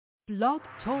Blog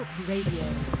Talk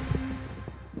Radio.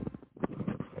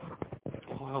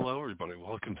 Well, hello, everybody.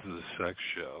 Welcome to the Sex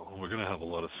Show. We're going to have a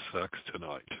lot of sex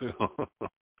tonight.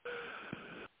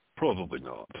 Probably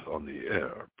not on the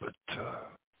air, but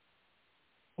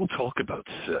we'll talk about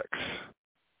sex.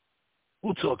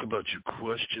 We'll talk about your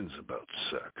questions about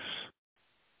sex,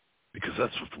 because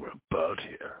that's what we're about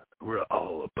here. We're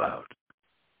all about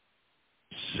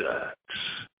sex.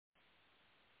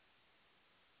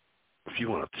 If you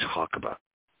want to talk about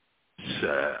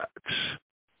sex,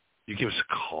 you give us a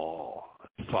call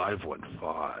at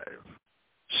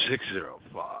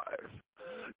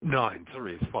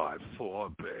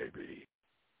 515-605-9354, baby.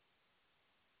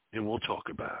 And we'll talk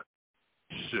about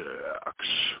sex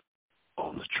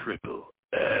on the Triple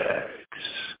X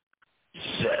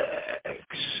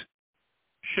Sex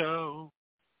Show.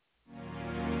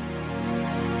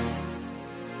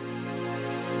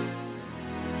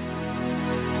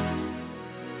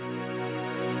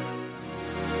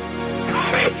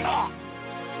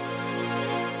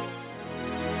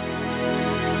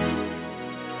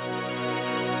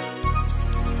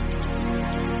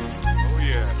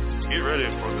 Get ready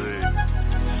for the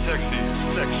sexiest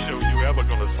sex show you ever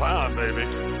gonna find, baby.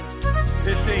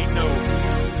 This ain't no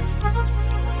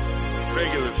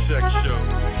regular sex show.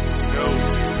 No.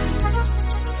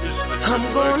 This is the I'm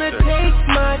gonna take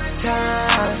my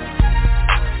time.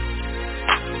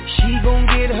 She gon'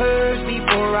 get hers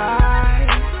before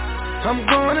I'm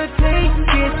gonna take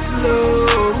it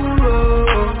slow.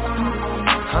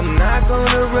 I'm not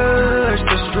gonna rush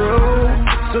the stroke,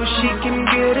 so she can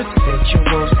get a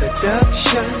sensual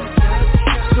seduction.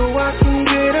 So I can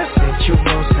get a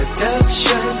sensual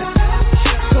seduction.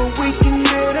 So we can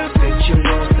get a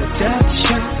sensual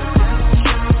seduction.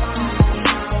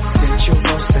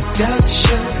 Sensual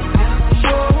seduction.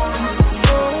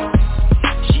 Whoa.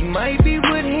 She might be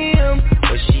with him,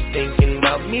 but she thinking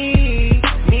about me.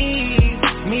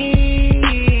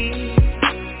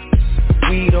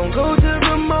 We don't go to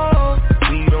the mall,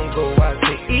 we don't go out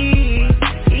to eat.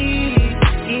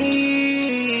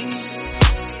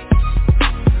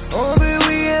 All that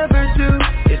we ever do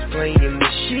is play in the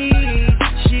sheet.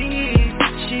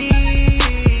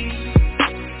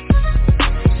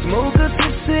 Smoke us a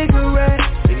cigarette,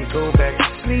 then go back to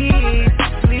sleep.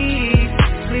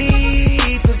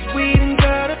 'Cause we done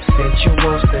got a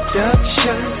sensual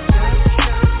seduction.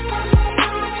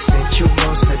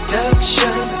 Sensual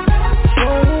seduction.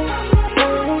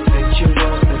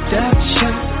 Sensual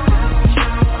seduction.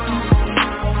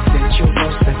 Sensual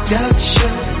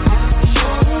seduction.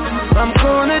 I'm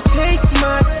gonna take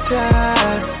my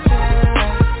time.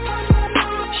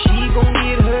 She gon'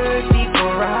 get hers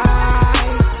before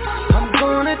I'm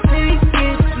gonna take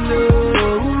it slow.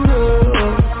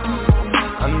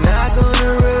 I'm not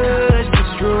gonna rush the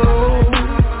stroke.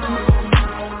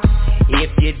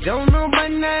 If you don't know by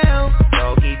now,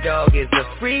 Doggy Dog is a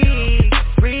freak.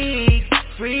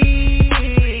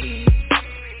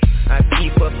 I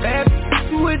keep a fat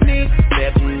with me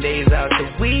 7 days out the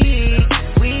week.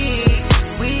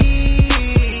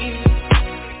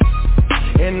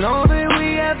 And all that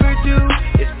we ever do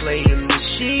is play in the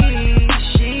sheet.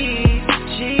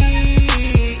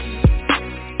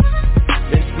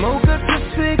 Then smoke up a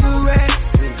cigarette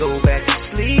and go back to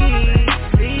sleep.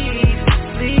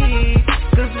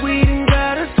 'Cause we done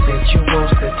got a sensual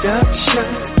seduction.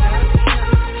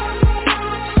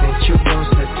 Sensual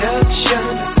seduction.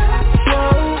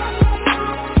 Whoa.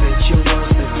 Sensual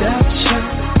seduction.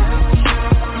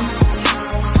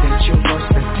 Sensual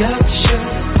seduction.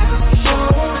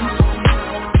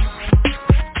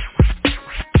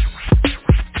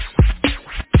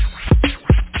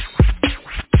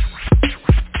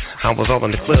 I was all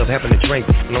in the club having a drink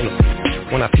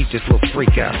when I peeped this little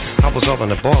freak out. I was all in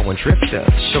the bar when tripped up.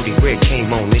 Shorty Red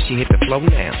came on, then she hit the flow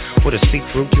now with a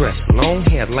see-through dress, long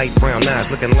hair, light brown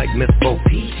eyes, looking like Miss Bo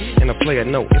Peep. And a player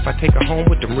note, if I take her home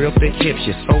with them real thick hips,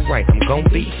 you're so right, I'm gon'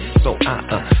 be. So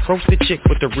approach the chick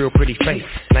with the real pretty face,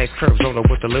 nice curves on her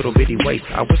with a little bitty waist.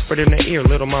 I whispered in her ear,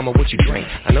 little mama, what you drink?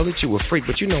 I know that you a freak,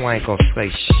 but you know I ain't gon' say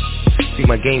shh. See,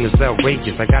 my game is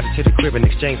outrageous. I got her to the crib and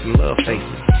exchanged some love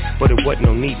faces, but it wasn't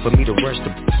no need for me to rush the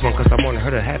one, cause I wanted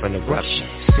her to have an eruption.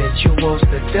 Sensual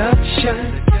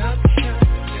seduction.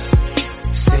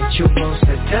 Sensual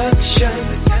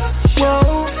seduction.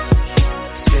 Whoa.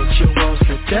 Sensual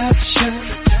seduction.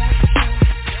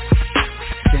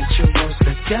 Sensual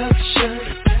seduction.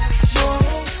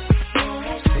 Whoa.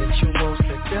 Sensual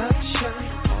seduction.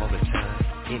 All the time,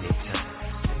 anytime.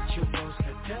 Sensual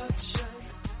seduction.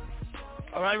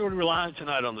 All right, we're live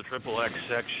tonight on the Triple X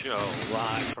Sex Show,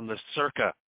 live from the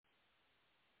Circa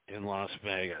in Las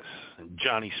Vegas. And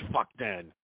Johnny's fucked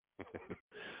in.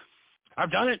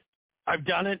 I've done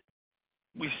it.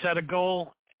 We set a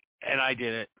goal, and I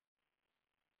did it.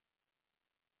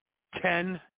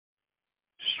 10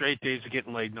 straight days of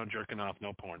getting laid, no jerking off,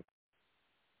 no porn.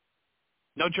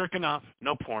 No jerking off,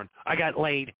 no porn. I got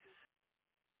laid.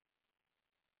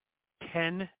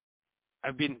 10.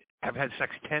 I've had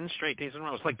sex 10 straight days in a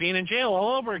row. It's like being in jail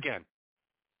all over again.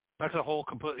 That's a whole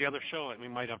completely other show that we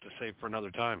might have to save for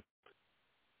another time.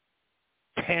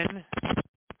 10.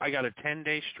 I got a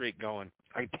 10-day streak going.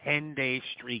 A 10-day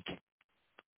streak.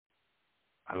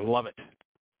 I love it.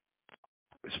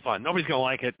 It's fun. Nobody's gonna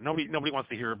like it. Nobody wants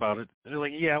to hear about it. They're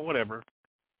like, yeah, whatever.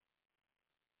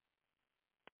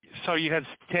 So you had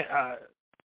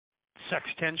sex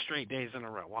 10 straight days in a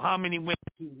row. Well, how many women?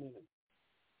 2 minutes.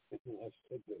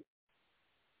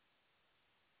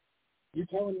 You're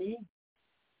telling me?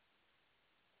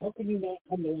 How can you not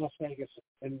come to Las Vegas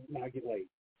and not get laid?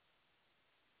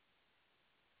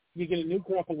 You get a new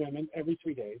crop of women every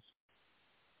 3 days.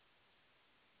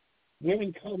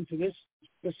 Women come to this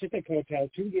specific hotel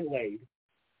to get laid.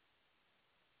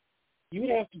 You would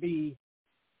have to be,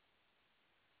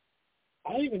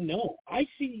 I don't even know. I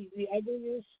see the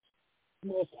ugliest,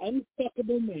 most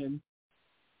unfuckable men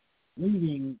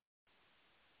leaving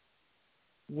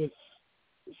with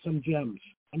some gems.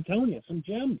 I'm telling you, some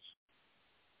gems.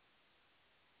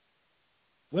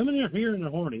 Women are here and they're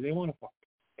horny. They want to fuck.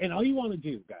 And all you want to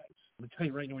do, guys, I'm going to tell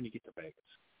you right now when you get to Vegas,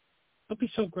 don't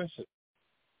be so aggressive.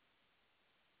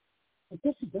 If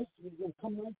this is this, it's going to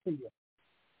come right for you.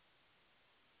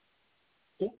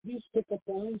 Don't use pickup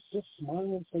lines. Just smile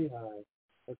and say hi.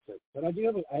 That's it. But I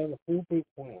have a foolproof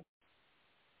plan.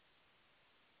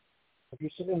 If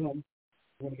you're sitting at home,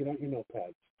 I'm going to get out your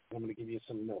notepads. I'm going to give you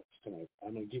some notes tonight.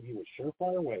 I'm going to give you a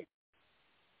surefire way.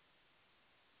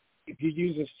 If you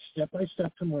use this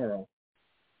step-by-step tomorrow,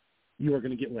 you are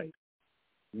going to get laid.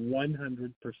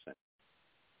 100%.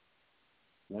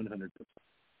 100%.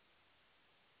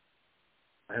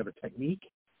 I have a technique.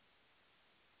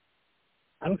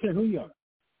 I don't care who you are.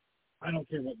 I don't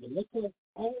care what you look like.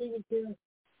 I don't even care.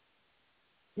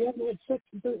 You haven't had sex,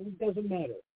 it doesn't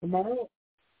matter. Tomorrow,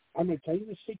 I'm going to tell you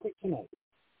the secret tonight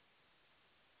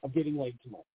of getting laid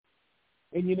tomorrow.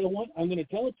 And you know what? I'm going to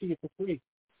tell it to you for free.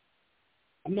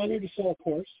 I'm not here to sell a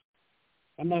course.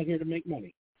 I'm not here to make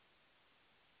money.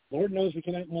 Lord knows we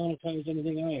cannot monetize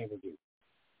anything I ever do.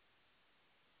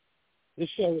 This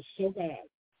show is so bad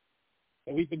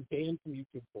that we've been banned from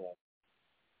YouTube for it.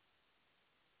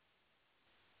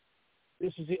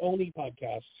 This is the only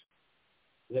podcast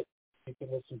that you can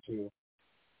listen to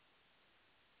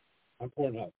on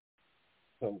Pornhub.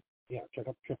 So, yeah, check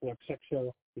out the Triple X Sex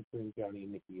Show featuring Johnny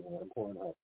and Nikki on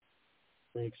Pornhub.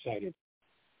 Very excited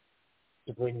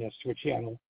to bring this to a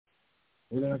channel.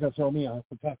 You're not going to throw me off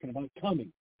for talking about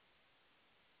coming.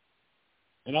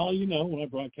 And all you know, when I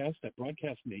broadcast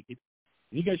naked.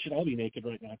 And you guys should all be naked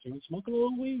right now, too, and smoke a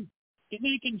little weed. Get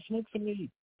naked and smoke some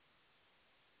weed.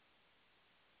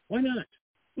 Why not?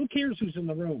 Who cares who's in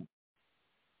the room?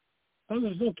 As long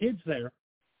as there's no kids there.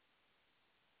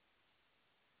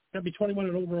 Got to be 21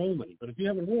 and over only. But if you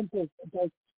have a room full of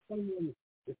about 21,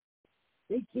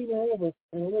 18 or over,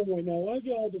 and a room right now, why don't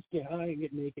you all just get high and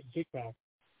get naked and kick back?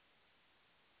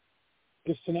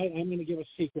 Because tonight I'm going to give a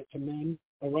secret to men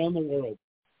around the world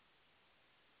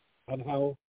on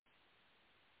how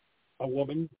a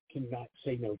woman cannot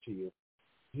say no to you.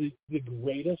 The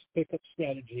greatest pickup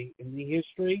strategy in the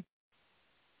history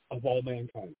of all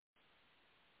mankind.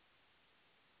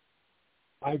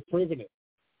 I've proven it.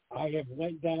 I have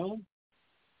went down,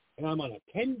 and I'm on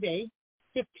a 10-day,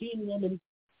 15-woman.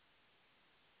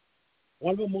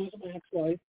 One of them was my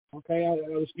ex-wife. Okay, I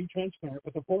was being transparent,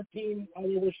 but the 14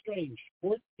 other were strange.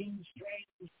 14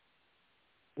 strange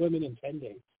women in 10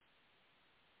 days.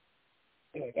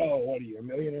 You're like, oh, what are you, a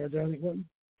millionaire, Johnny Clinton?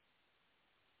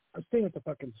 I'm staying at the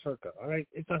fucking Circa, all right?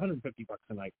 It's $150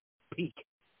 a night, peak,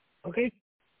 okay?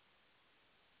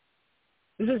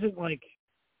 This isn't like,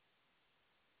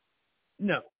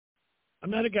 no. I'm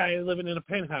not a guy living in a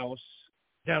penthouse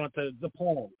down at the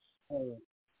Palms or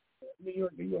New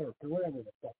York, or wherever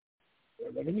the fuck,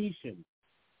 or the Venetian.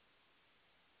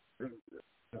 No,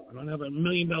 I don't have $1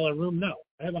 million room, no.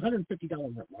 I have a $150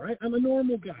 room, all right? I'm a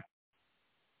normal guy.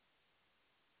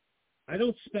 I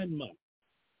don't spend money.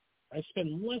 I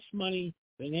spend less money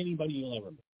than anybody you'll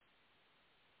ever meet.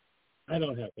 I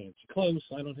don't have fancy clothes.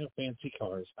 I don't have fancy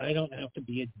cars. I don't have to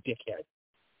be a dickhead.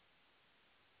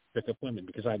 Pick up women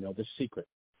because I know the secret.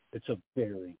 It's a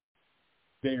very,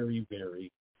 very,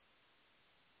 very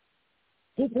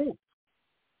foolproof.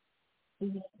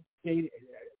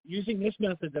 Using this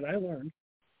method that I learned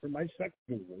from my sex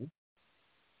guru,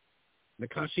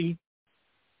 Nakashi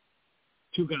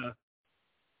Tuga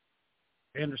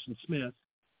Anderson Smith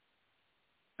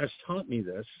has taught me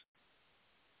this,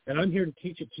 and I'm here to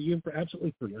teach it to you for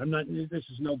absolutely free. This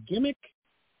is no gimmick.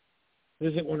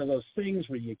 This isn't one of those things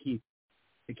where it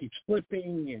keeps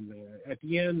flipping, and at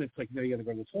the end, it's like, no, you got to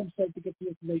go to this website to get the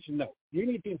information. No, you're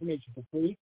going to get the information for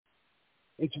free,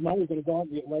 and tomorrow you're going to go out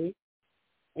and get laid,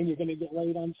 and you're going to get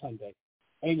laid on Sunday,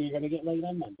 and you're going to get laid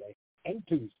on Monday, and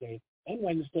Tuesday, and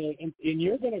Wednesday, and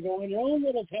you're going to go on your own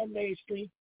little 10-day streak.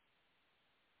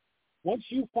 Once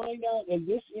you find out of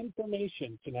this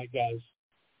information tonight, guys,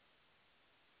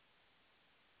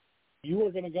 you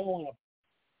are going to go on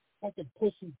a fucking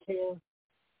pussy tear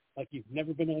like you've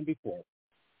never been on before.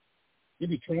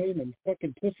 You'll be trying them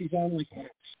fucking pussies on like hats.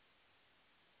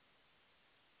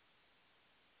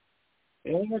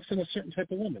 It only works on a certain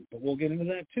type of woman, but we'll get into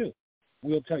that too.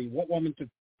 We'll tell you what woman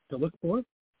to look for.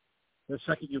 The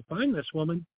second you find this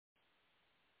woman,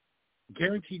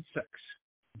 guaranteed sex.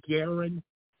 Guaranteed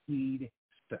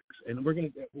sex. And we're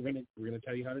gonna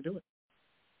tell you how to do it.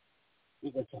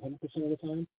 It works 100% of the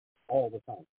time, all the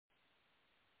time.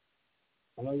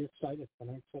 I know you're excited.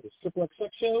 Triple X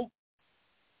Sex Show.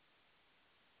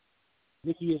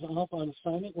 Nikki is off on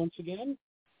assignment once again.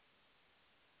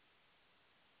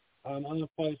 On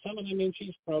by assignment, I mean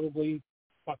she's probably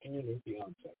fucking your new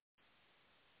fiance,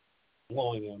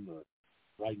 blowing him or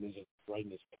riding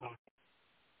his cock.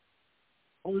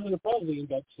 Or they're probably in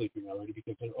bed sleeping already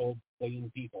because they're old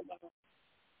plain people now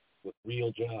with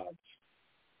real jobs.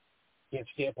 Can't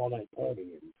stay up all night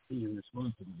partying and being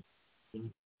responsible.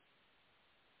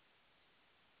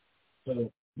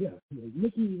 So, yeah,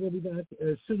 Nikki will be back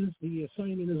as soon as the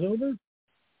assignment is over.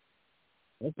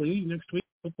 Hopefully next week,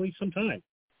 hopefully sometime.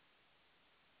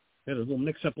 Had a little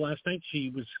mix-up last night.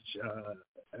 She was,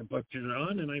 I booked her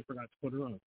on, and I forgot to put her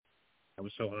on. I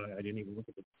was so high, I didn't even look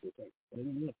at the thing. I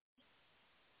didn't look.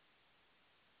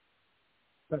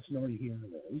 That's already here and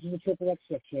there. This is a Triple X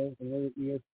Sex Show, and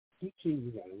we are teaching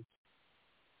you guys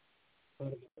how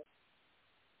to get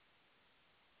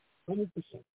that.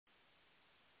 100%.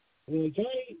 And you're like,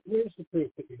 Johnny, where's the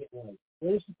proof that you're getting laid?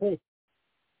 Where's the proof?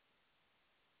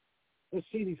 Let's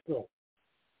see these girls.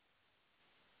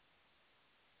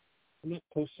 I'm not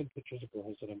posting pictures of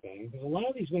girls that I'm banging, because a lot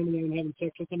of these women that I'm having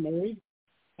sex with are married,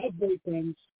 have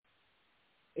boyfriends,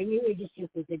 and they're just here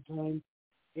for a good time.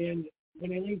 And when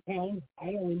they leave town,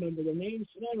 I don't remember their names,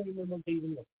 and I don't remember what they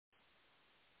even look.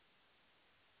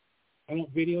 I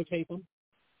don't videotape them,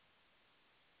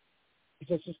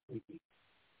 because that's just creepy.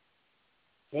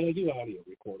 But I do audio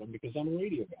record them because I'm a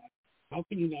radio guy. How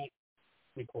can you not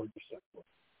record your sex work?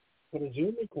 Put a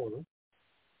Zoom recorder,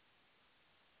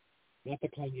 not the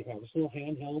kind you have, this little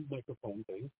handheld microphone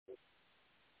thing,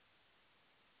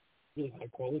 really high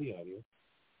quality audio.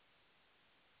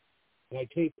 And I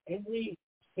tape every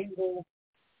single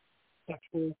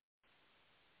sexual,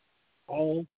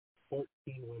 all 14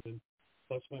 women,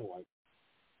 plus my wife.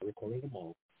 I recorded them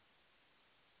all.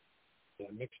 And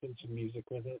I mixed in some music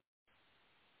with it.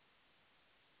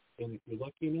 And if you're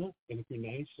lucky enough, and if you're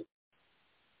nice,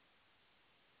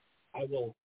 I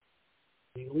will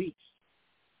release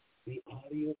the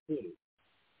audio footage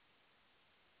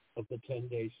of the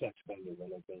 10-day sex bender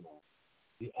that I've been on.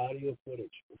 The audio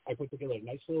footage. I put together a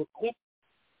nice little clip.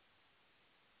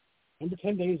 Remember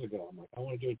 10 days ago, I'm like, I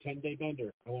want to do a 10-day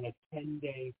bender. I want a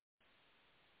 10-day.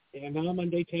 And now I'm on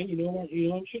day 10. You know what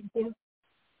I'm shooting for?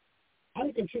 I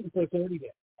think I'm shooting for a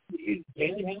 30-day.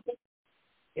 Can it happen?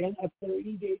 Can a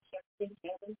 30-day sex bender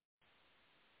happen?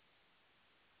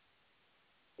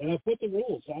 And I put the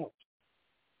rules out.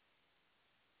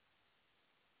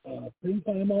 Cream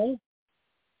pie them all.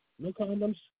 No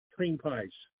condoms. Cream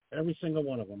pies. Every single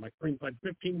one of them. I cream pied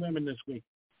 15 women this week.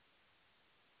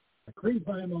 I cream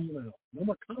pie them all now. No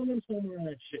more condoms, no more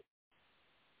that shit.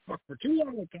 Fuck for too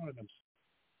long with condoms.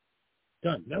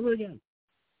 Done. Never again.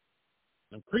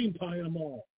 I'm cream pieing them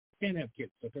all. Can't have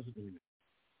kids, so it doesn't mean it.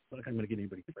 It's not like I'm going to get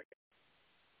anybody pregnant.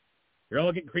 You're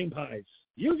all getting cream pies.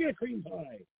 You get a cream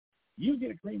pie. You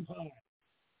get a cream pie.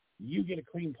 You get a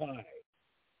cream pie.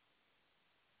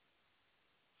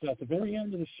 So at the very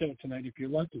end of the show tonight, if you're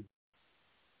lucky,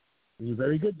 and you're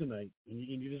very good tonight, and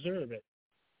you deserve it,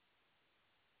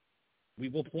 we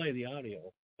will play the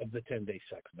audio of the 10-day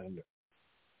sex bender.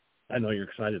 I know you're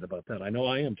excited about that. I know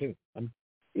I am too. I'm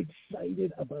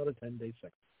excited about a 10-day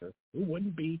sex bender. Who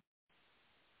wouldn't be?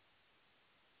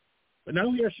 But now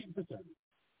we are shooting for 30.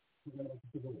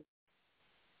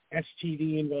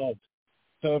 STD involved.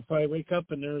 So if I wake up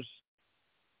and there's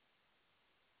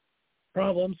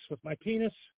problems with my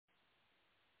penis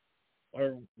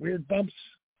or weird bumps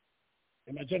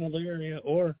in my genital area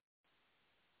or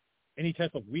any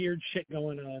type of weird shit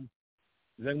going on,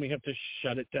 then we have to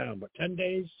shut it down. But 10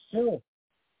 days, still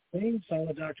clean. Saw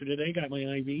the doctor today, got my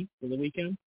IV for the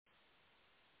weekend.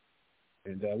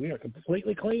 And we are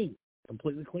completely clean.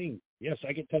 Completely clean. Yes,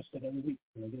 I get tested every week.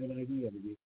 And I get an IV every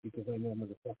week because I know I'm going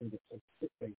to fucking get some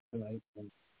shit face tonight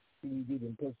and PED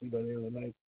and pussy by the end of the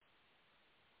night.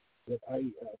 That I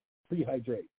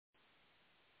prehydrate.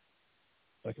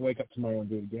 I can wake up tomorrow and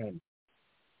do it again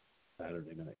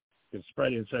Saturday night. It's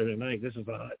Friday and Saturday night. This is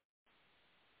hot.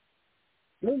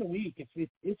 During the week,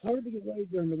 it's hard to get laid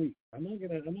during the week. I'm not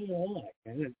gonna lie.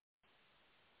 And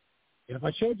if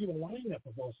I showed you a lineup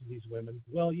of most of these women,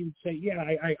 well, you'd say, yeah,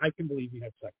 I can believe you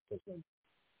had sex with them.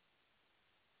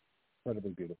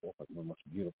 Incredibly beautiful, but the most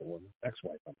beautiful woman,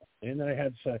 ex-wife. And then I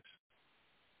had sex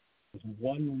with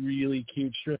one really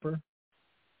cute stripper.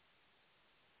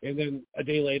 And then a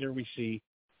day later, we see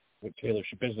what Taylor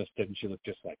Schabusiness did, and she looked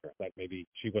just like her. Like maybe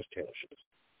she was Taylor Schabusiness.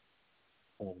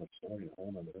 I don't know the story. I don't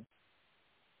remember it.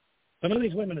 Some of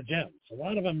these women are gems. A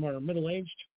lot of them are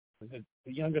middle-aged. The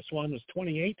youngest one was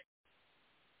 28.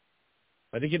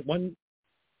 I did get one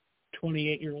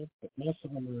 28-year-old, but most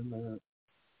of them are in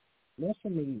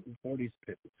 40s,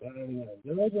 50s. I don't know.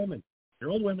 They're old women.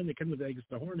 They're old women that come to Vegas.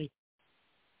 They're horny.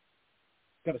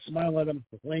 Got to smile at them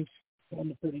with links. Tell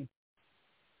them pretty.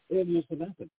 And use the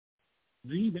method.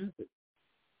 The method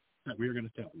that we were going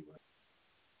to tell you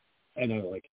about. I know,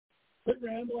 like, quit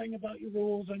rambling about your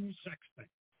rules on your sex thing.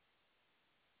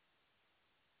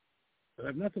 But I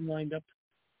have nothing lined up.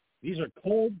 These are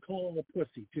cold call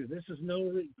pussy, too. This is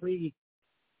no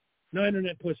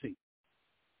internet pussy.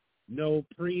 No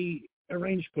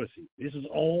pre-arranged pussy. This is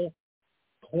all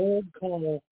cold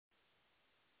call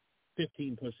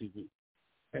 15 pussy week.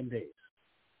 10 days.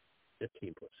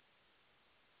 15 pussy.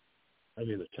 I've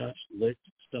either touched, licked,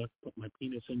 stuck, put my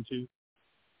penis into.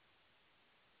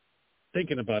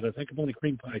 Thinking about it, I think I've only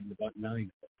cream pied in about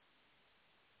 9.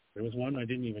 There was one I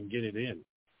didn't even get it in.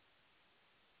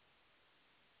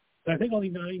 I think only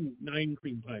nine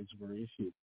cream pies were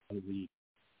issued out of the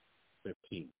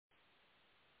 15.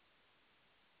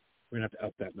 We're going to have to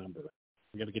up that number.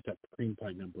 We got to get that cream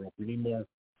pie number up. We need more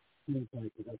cream pie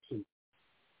production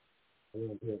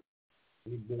around here.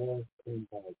 We need more cream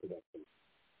pie production.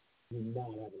 We do not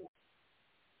have enough.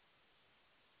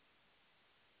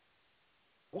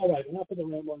 All right, enough of the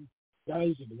rambling.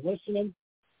 Guys, you've been listening.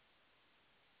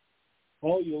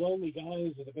 All you lonely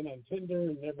guys that have been on Tinder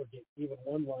and never get even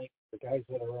one like, the guys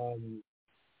that are on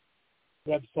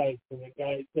websites and the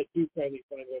guys that do finally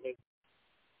find women,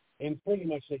 and pretty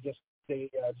much they just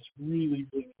really, really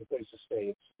need a place to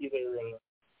stay. It's either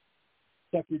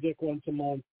suck your dick once a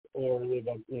month or live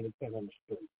a tent on the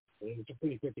street. And it's a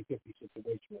pretty 50-50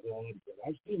 situation with all of it.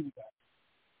 I've seen that.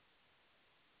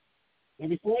 Now,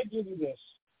 before I give you this,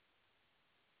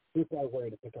 here's what I wear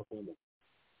to pick up women.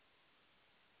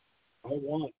 I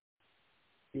want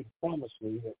you to promise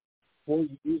me that before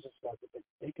you use this stuff,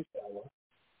 take a shower,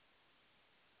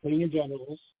 clean your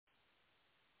genitals,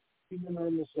 keep your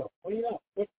normal stuff, clean up,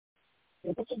 put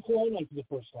some cologne on for the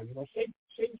first time. Shave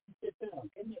some shit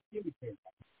down, get that pubic hair,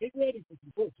 get ready for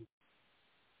some pussy.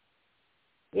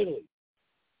 Literally,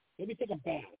 maybe take a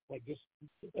bath, like just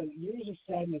get the years of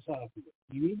sadness off of it.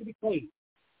 You need to be clean.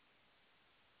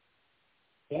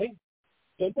 Okay,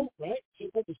 simple, right?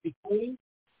 Simple, just be clean.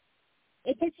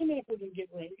 It takes some effort in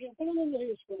getting ready. Put a little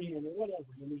hairspray in or whatever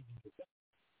you need to do.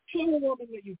 Show a woman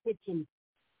that you put some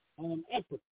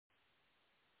effort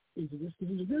into this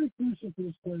because it's very crucial for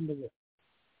this plan to work.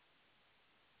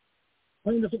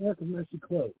 Plan doesn't work with messy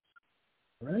clothes,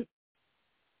 all right?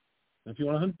 Now, if you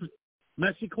want 100%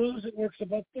 messy clothes, it works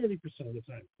about 30% of the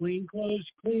time. Clean clothes,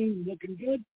 clean, looking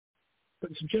good,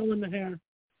 putting some gel in the hair,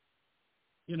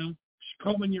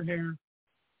 combing your hair,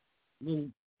 a little,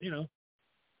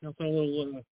 throw a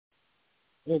little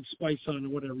Old Spice on or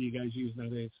whatever you guys use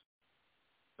nowadays.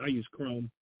 I use Chrome.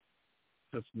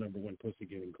 That's the number one pussy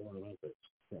getting corn out there.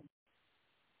 Chrome.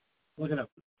 Look it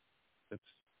up.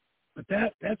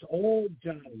 That's old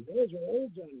Johnny. Those are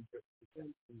old Johnny.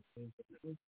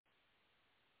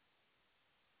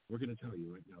 We're going to tell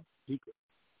you right now the secret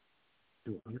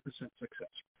to 100%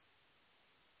 success.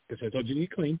 Because I told you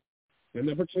need clean. And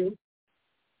number 2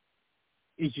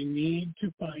 is you need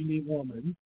to find a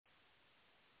woman.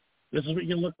 This is what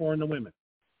you look for in the women.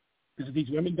 Because if these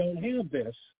women don't have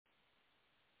this,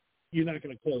 you're not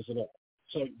going to close it all.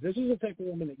 So this is the type of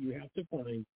woman that you have to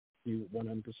find you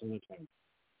 100% of the time.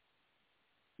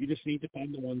 You just need to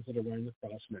find the ones that are wearing the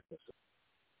cross necklace.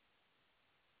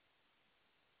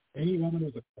 Any woman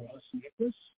with a cross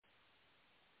necklace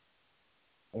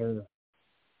or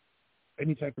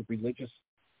any type of religious,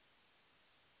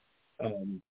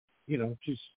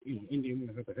 she's Indian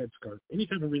woman with a headscarf. Any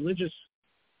kind of religious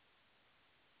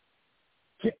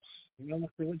tips,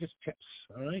 religious tips.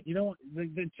 All right,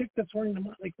 the chick that's wearing the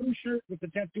Motley Crue shirt with the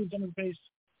tattoos on her face,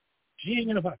 she ain't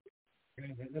gonna fuck you.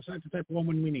 Okay? That's not the type of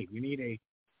woman we need. We need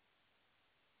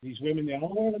these women. They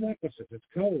all wear the necklaces. It's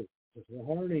code. They're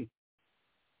horny.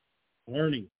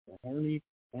 They're horny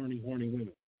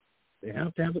women. They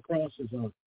have to have the crosses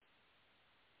on.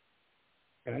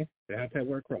 Okay, they have to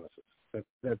wear crosses.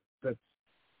 That's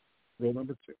rule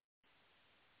number 2.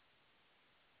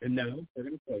 And now we're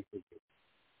going to play for you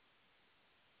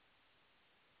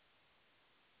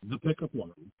the pickup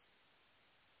line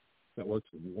that works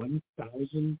 1,000%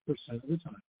 of the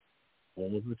time,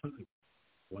 all of the time,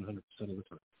 100% of the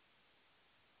time.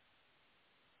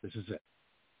 This is it.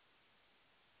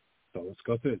 So let's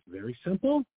go through it. It's very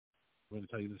simple. I'm going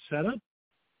to tell you the setup.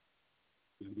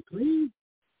 It's going to be clean.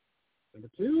 Number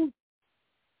 2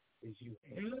 is you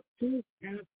have to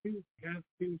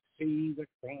see the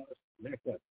cross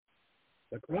necklace.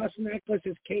 The cross necklace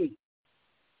is key.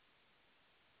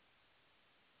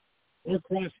 Or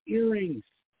cross earrings,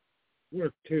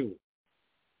 worth 2.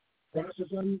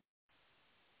 Crosses on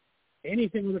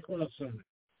anything with a cross on it.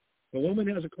 The woman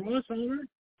has a cross on her,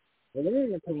 or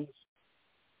wearing a cross.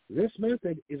 This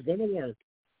method is going to work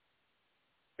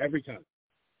every time.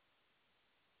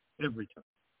 Every time.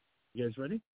 You guys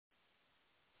ready?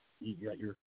 You got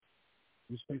your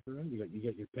newspaper on? You got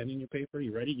your pen and your paper?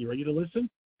 You ready? You ready to listen?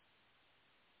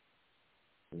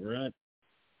 We're at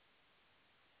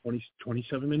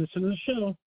 27 minutes into the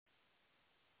show.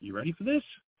 You ready for this?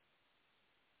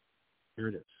 Here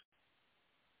it is.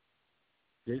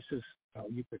 This is how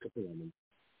you pick up a woman.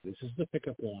 This is the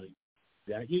pickup line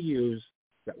that you use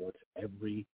that works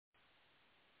every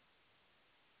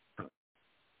time.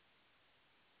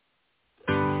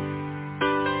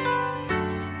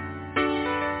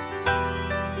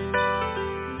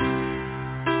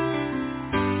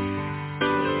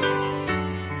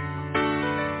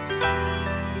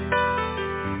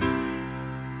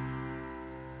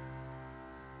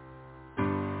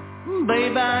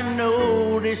 Babe, I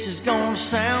know this is gonna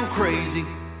sound crazy,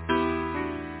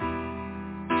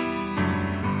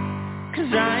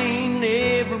 'cause I ain't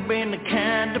never been the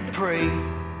kind to pray.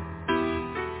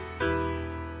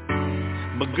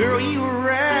 But girl, you were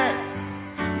right,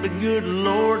 the good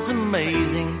Lord's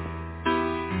amazing,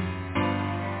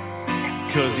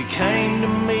 'cause he came to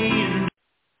me.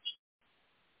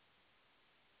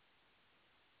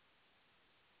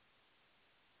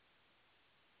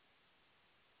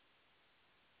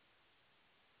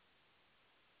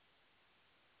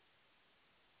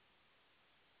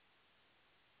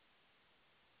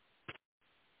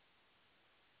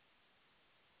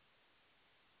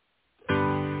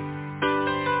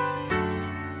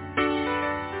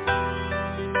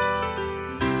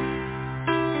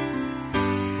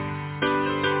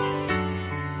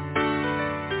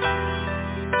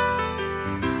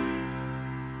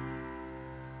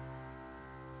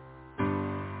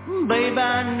 Babe,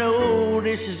 I know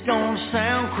this is gonna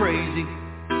sound crazy,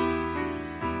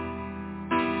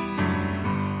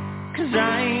 'cause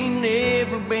I ain't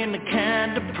never been the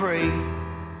kind to pray.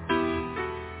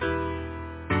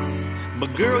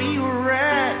 But girl, you were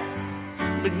right,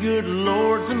 the good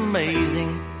Lord's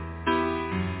amazing,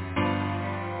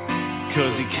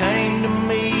 'cause he came to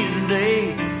me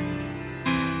today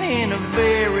in a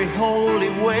very holy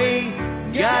way.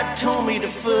 God told me to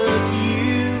fuck you.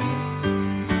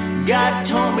 God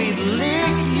told me to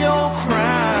lick your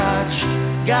crotch.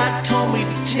 God told me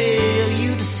to tell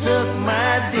you to suck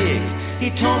my dick.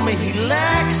 He told me he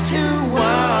likes to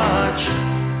watch.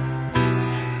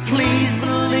 Please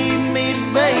believe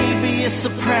me, baby, it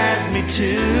surprised me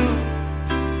too,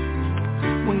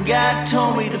 when God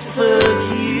told me to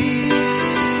fuck you.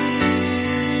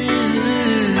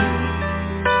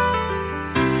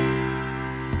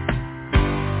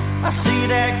 I see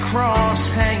that cross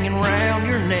hanging round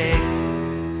your neck,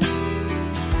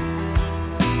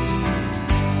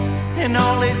 and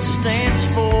all it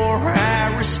stands for,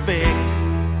 I respect.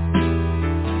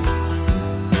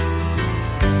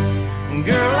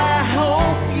 Girl, I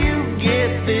hope you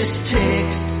get this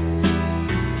text,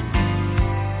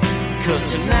 'cause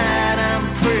tonight I'm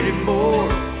pretty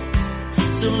bored,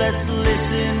 so let's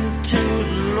listen to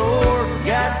the Lord.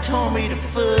 God told me to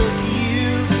fuck you.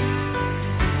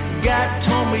 God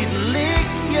told me to lick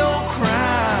your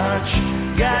crotch.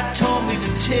 God told me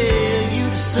to tell you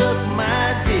to suck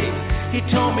my dick. He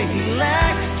told me he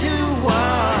likes to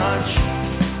watch.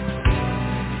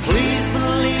 Please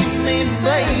believe me,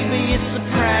 baby, it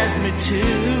surprised me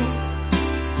too,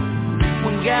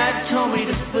 when God told me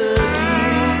to fuck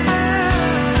you.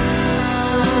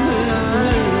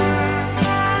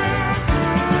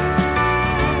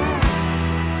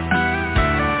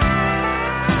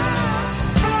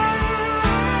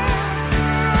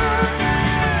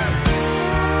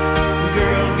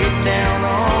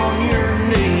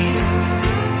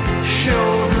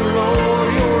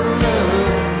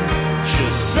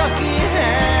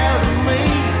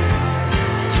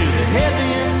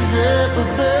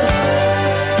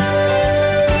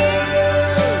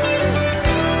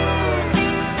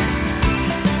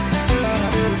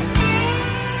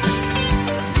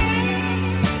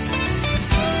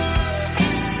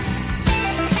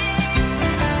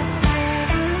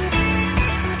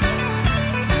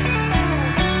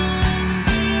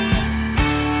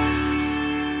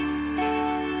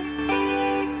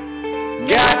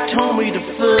 told me to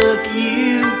fuck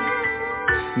you.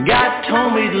 God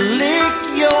told me to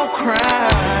lick your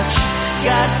crotch.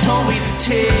 God told me to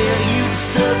tell you to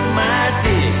suck my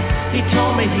dick. He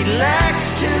told me he likes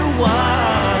to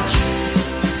watch.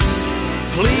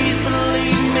 Please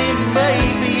believe me,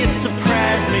 baby, it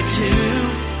surprised me too.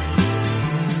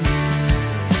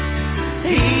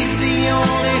 He's the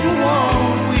only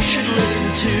one we should listen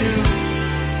to.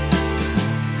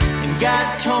 And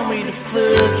God told me to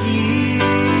fuck you.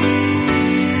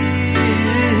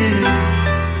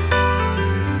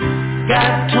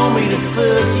 God told me to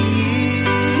fuck you.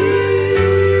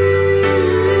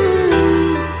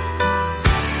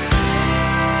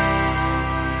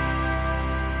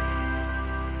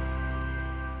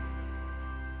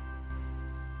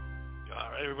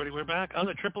 All right, everybody, we're back on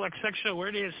the Triple X Sex Show, where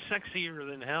it is sexier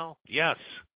than hell. Yes.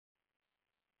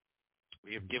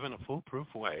 We have given a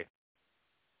foolproof way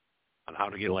on how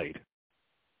to get laid.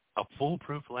 A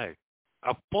foolproof way.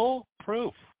 A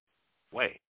foolproof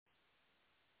way.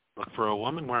 Look for a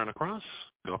woman wearing a cross.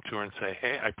 Go up to her and say,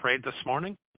 hey, I prayed this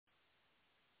morning.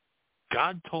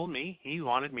 God told me he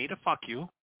wanted me to fuck you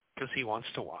because he wants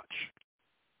to watch.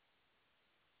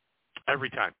 Every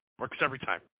time. Works every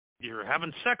time. You're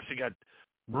having sex. You got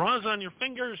bras on your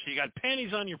fingers. You got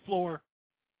panties on your floor.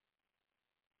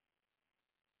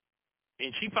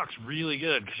 And she fucks really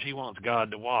good because she wants God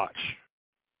to watch.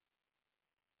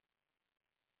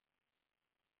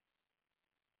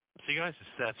 See, guys, it's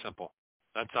that simple.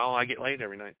 That's all I get laid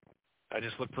every night. I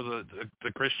just look for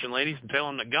the Christian ladies and tell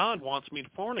them that God wants me to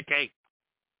fornicate.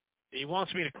 He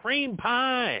wants me to cream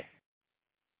pie.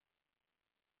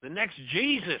 The next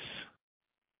Jesus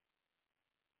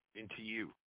into you.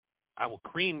 I will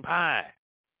cream pie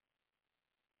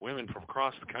women from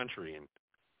across the country, and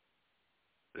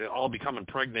they'll all become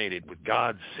impregnated with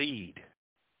God's seed.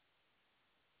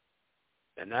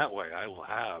 And that way I will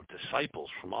have disciples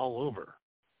from all over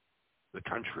the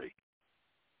country.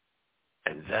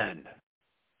 And then,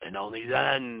 and only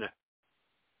then,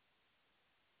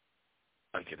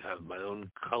 I can have my own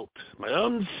cult, my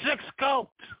own sex cult,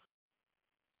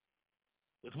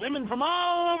 with women from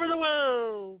all over the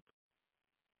world.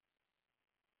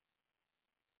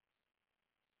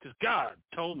 Because God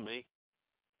told me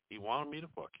he wanted me to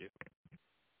fuck you.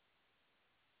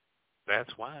 That's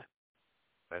why.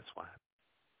 That's why.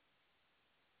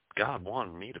 God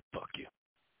wanted me to fuck you.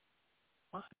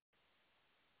 What?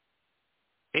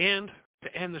 And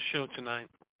to end the show tonight,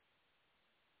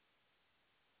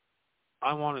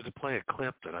 I wanted to play a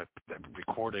clip that I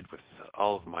recorded with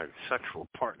all of my sexual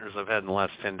partners I've had in the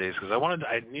last 10 days because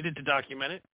I needed to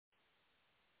document it.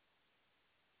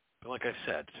 But like I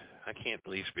said, I can't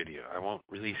release video. I won't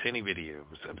release any videos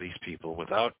of these people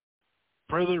without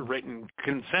further written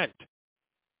consent,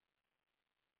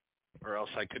 or else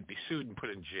I could be sued and put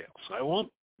in jail. So I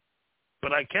won't,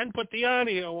 but I can put the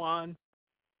audio on.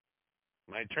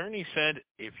 My attorney said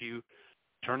if you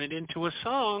turn it into a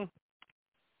song,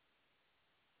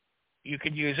 you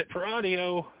could use it for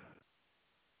audio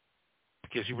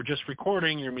because you were just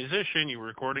recording, you're a musician, you were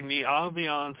recording the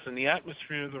ambiance and the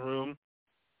atmosphere of the room.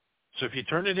 So if you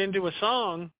turn it into a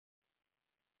song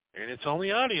and it's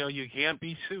only audio, you can't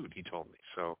be sued, he told me.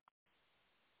 So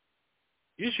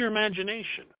use your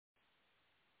imagination.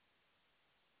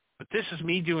 But this is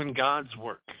me doing God's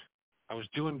work. I was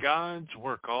doing God's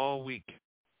work all week.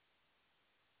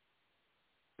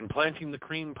 And planting the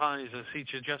cream pies as he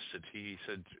suggested. He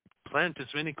said, plant as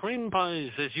many cream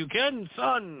pies as you can,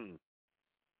 son.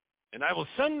 And I will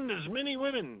send as many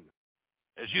women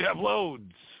as you have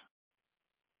loads.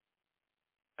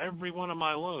 Every one of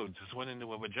my loads has went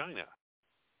into a vagina.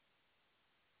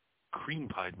 Cream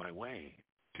pied my way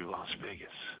to Las Vegas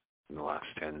in the last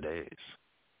 10 days.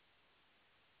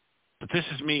 But this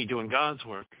is me doing God's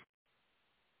work.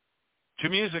 To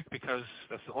music, because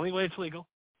that's the only way it's legal.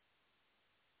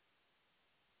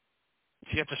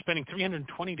 See, after spending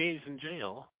 320 days in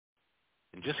jail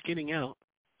and just getting out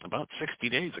about 60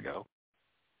 days ago,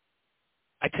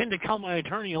 I tend to call my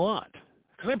attorney a lot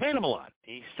because I paid him a lot.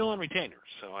 He's still on retainer,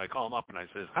 so I call him up and I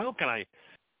says, "How can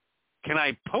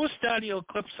I post audio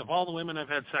clips of all the women I've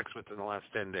had sex with in the last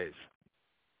 10 days?"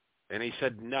 And he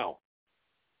said, "No."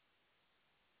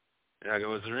 And I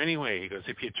go, "Is there any way?" He goes,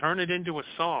 "If you turn it into a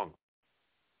song."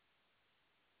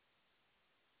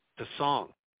 It's a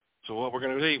song. So what we're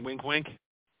going to do, wink, wink,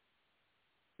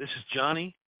 this is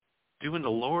Johnny doing the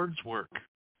Lord's work.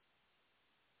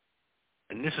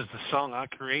 And this is the song I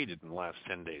created in the last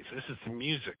 10 days. This is the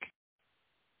music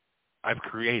I've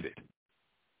created.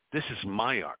 This is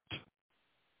my art.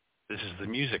 This is the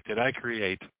music that I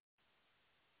create.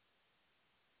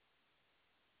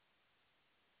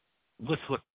 Let's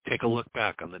look take a look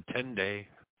back on the 10-day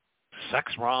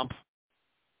sex romp.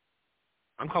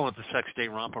 I'm calling it the Sex Day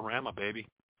Romporama, baby.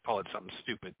 Call it something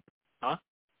stupid. Huh?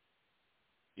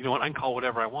 You know what? I can call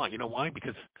whatever I want. You know why?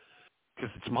 Because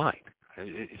it's mine.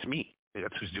 It's me.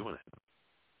 That's who's doing it.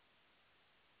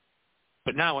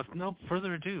 But now, with no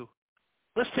further ado,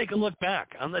 let's take a look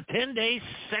back on the 10-day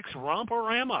sex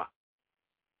romporama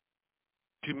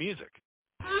to music.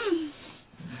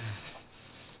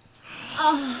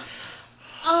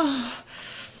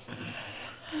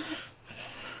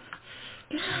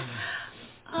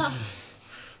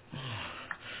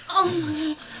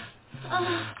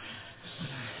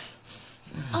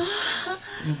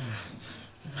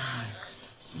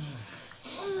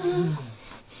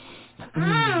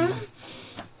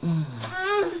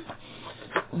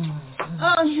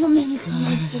 Oh, you made me come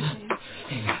yesterday.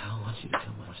 Hey, I want you to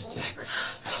tell me what to say.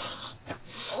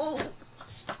 Oh.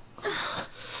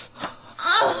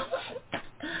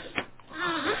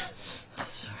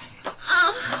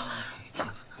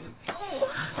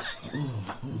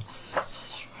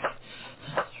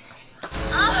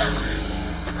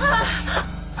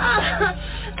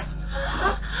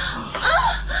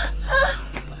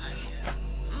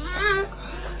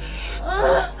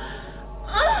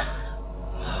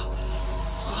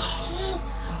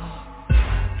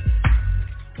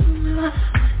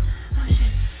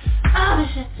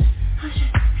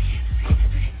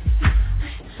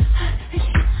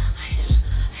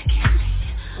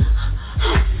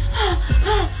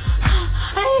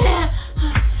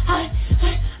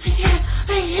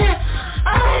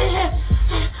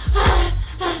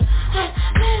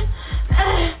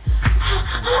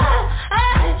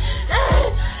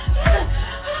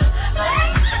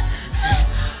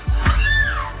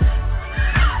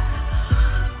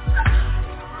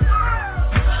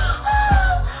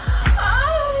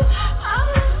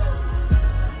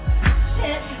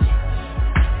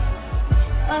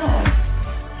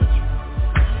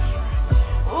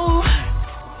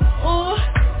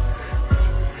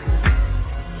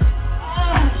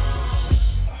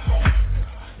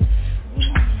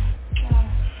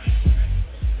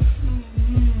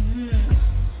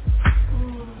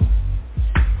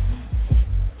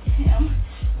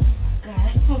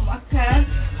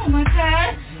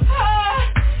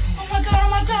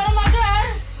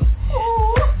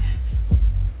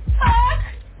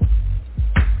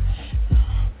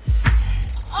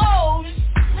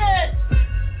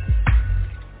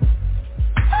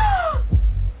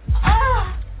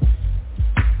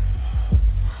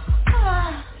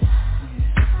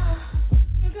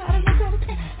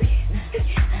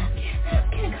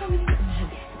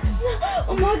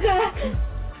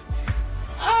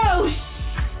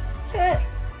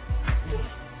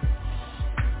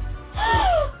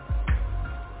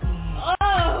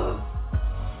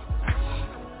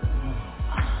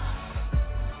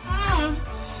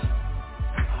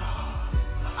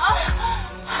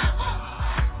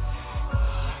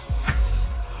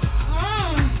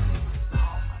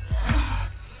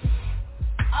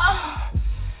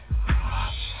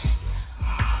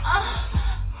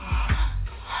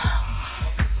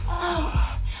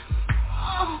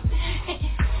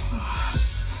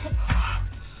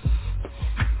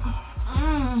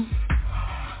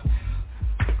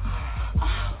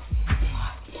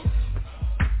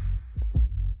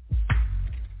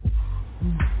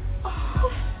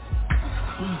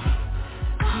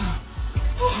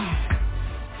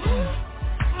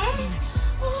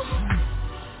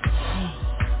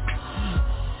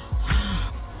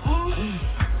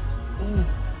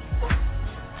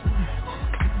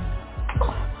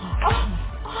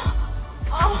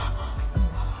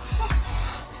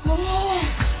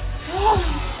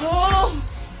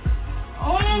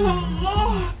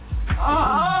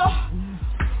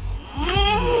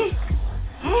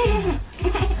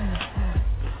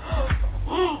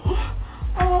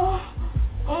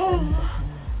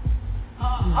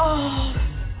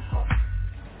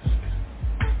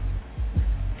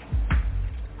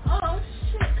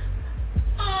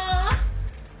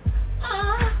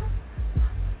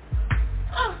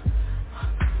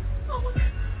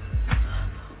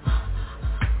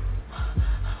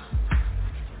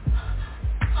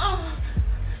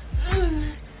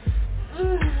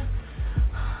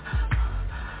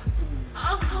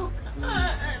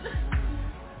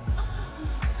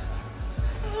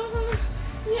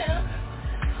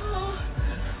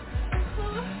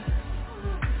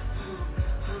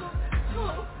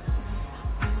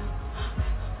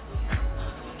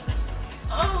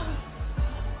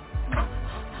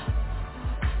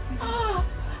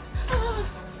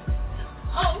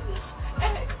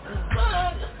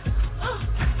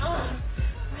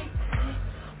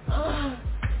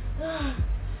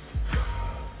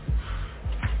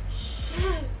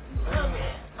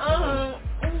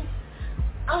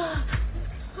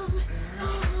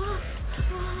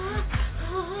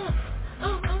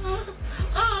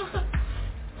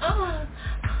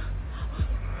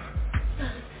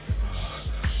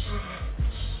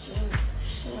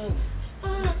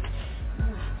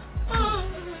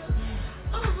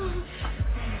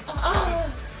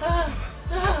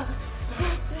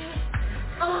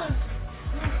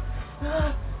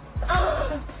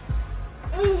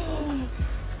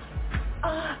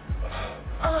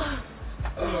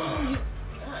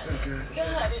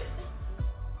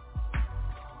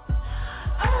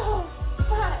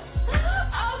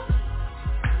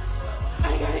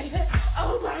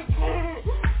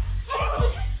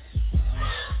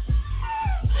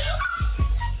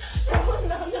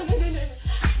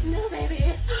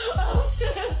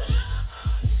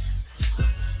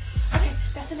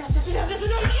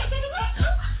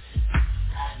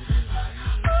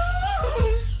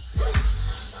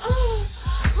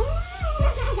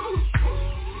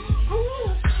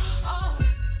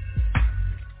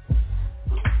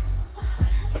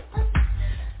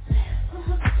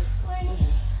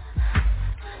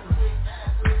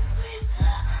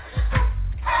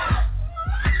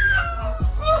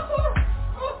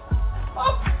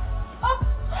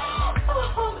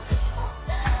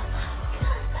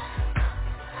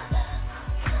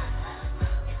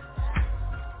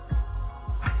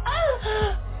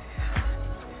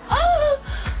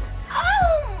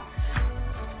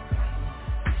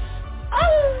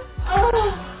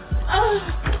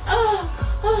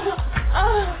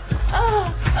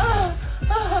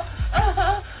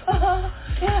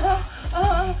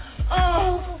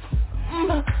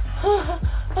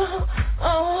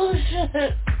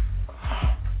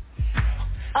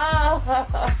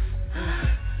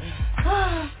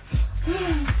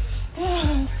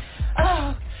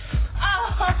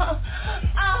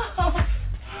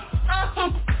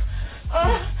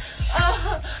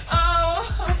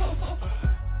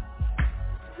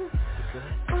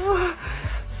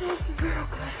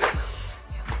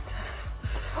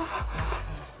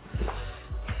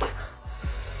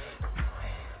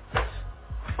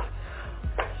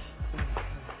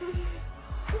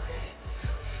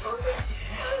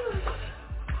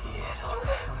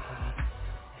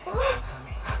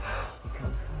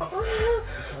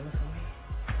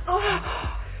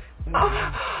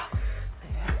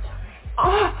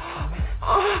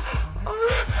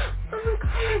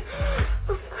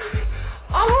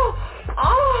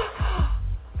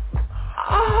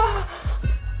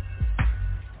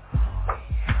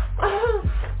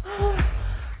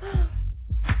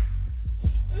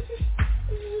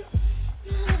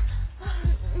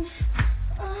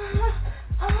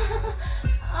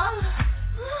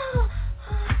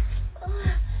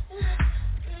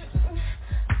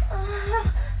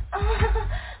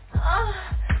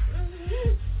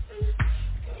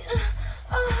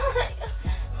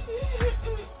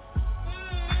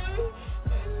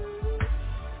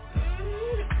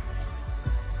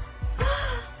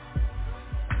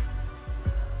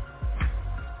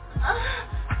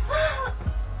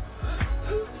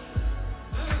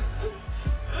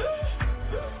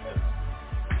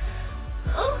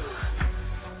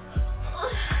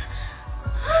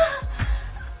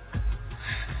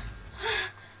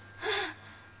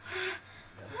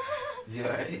 You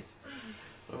alright?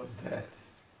 What was that?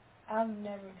 I've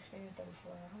never experienced that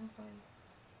before. I'm like,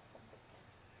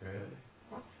 Really?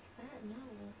 what's that? No.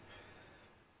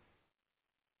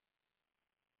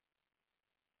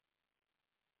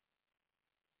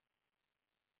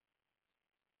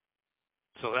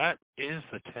 So that is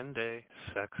the 10-day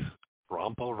sex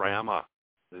romporama.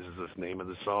 This is the name of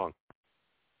the song.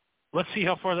 Let's see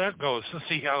how far that goes. Let's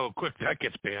see how quick that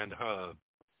gets banned.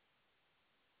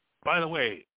 By the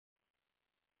way,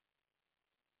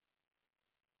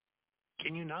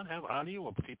 can you not have audio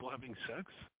of people having sex?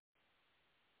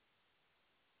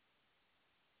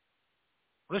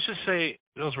 Let's just say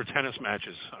those were tennis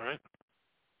matches, all right?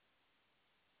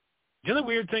 The other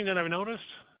weird thing that I've noticed,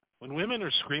 when women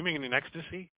are screaming in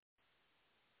ecstasy,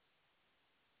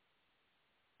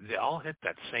 they all hit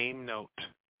that same note.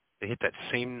 They hit that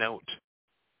same note.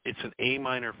 It's an A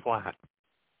minor flat.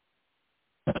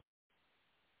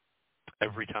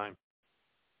 Every time.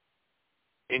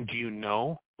 And do you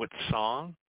know what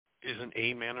song is an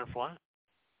A minor flat?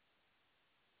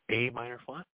 A minor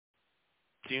flat?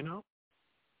 Do you know?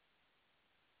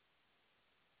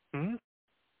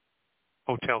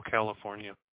 Hotel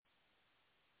California.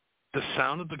 The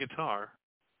sound of the guitar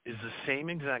is the same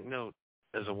exact note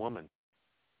as a woman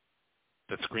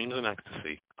that screams in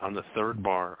ecstasy on the third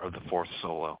bar of the fourth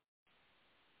solo.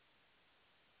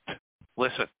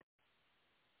 Listen.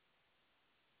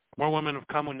 More women have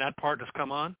come when that part has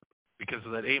come on because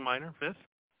of that A minor fifth,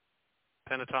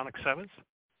 pentatonic seventh.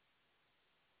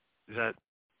 Is that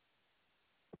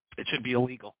it should be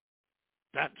illegal.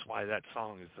 That's why that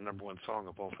song is the number one song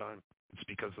of all time. It's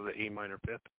because of the A minor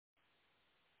fifth,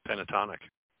 pentatonic.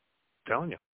 I'm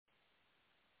telling you.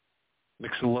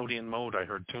 Mixolydian mode I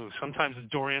heard too. Sometimes it's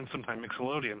Dorian, sometimes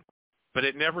Mixolydian. But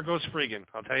it never goes Phrygian.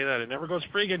 I'll tell you that. It never goes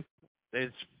Phrygian.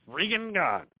 It's Phrygian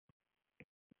God.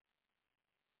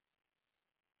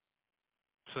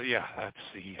 So yeah, that's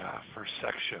the first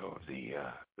sex show of the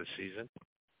season.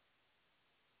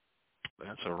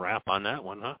 That's a wrap on that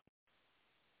one, huh?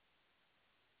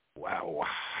 Wow.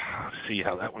 See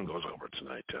how that one goes over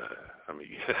tonight.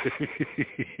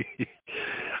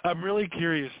 I'm really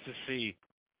curious to see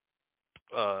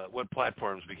what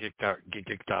platforms we get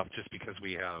kicked off just because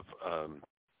we have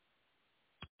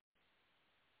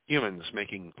humans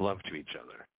making love to each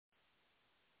other.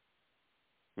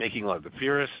 Making love. The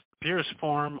purest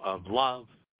form of love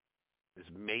is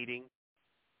mating.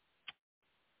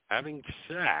 Having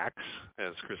sex,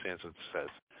 as Chris Hansen says.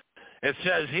 It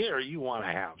says here you want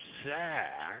to have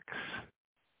sex.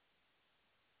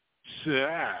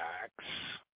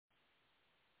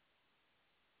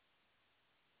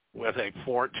 With a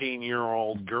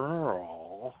 14-year-old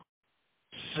girl.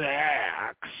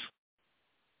 Sex.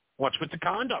 What's with the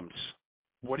condoms?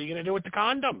 What are you going to do with the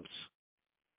condoms?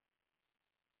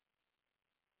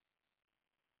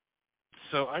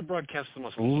 So I broadcast the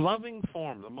most loving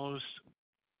form, the most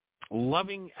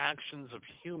loving actions of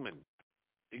human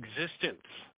existence.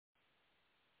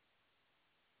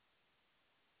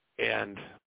 And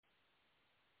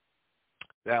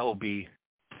that will be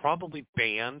probably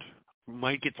banned,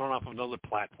 might get thrown off of another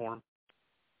platform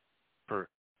for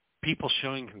people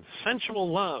showing consensual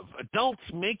love, adults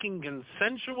making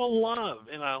consensual love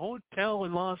in a hotel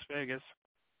in Las Vegas,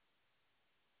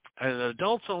 an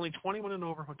adults only 21 and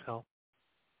over hotel,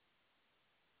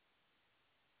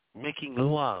 making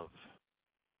love.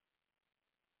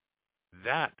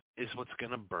 That is what's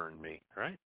going to burn me,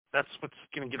 right? That's what's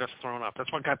going to get us thrown off.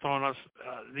 That's what got thrown off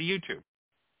the YouTube.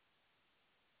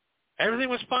 Everything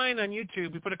was fine on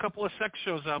YouTube. We put a couple of sex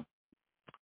shows up.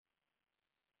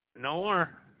 No more.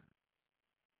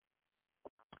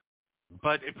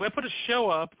 But if I put a show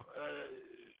up,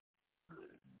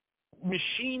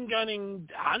 machine gunning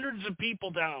hundreds of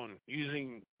people down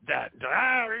using that,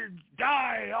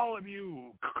 die, all of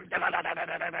you.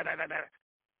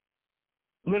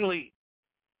 Literally,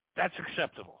 that's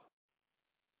acceptable.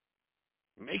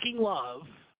 Making love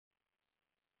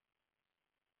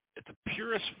at the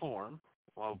purest form,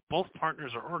 while both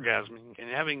partners are orgasming and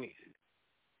having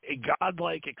a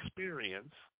godlike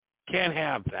experience, can't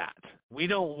have that. We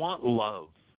don't want love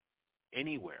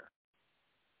anywhere.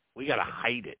 We got to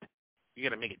hide it. We got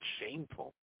to make it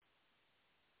shameful.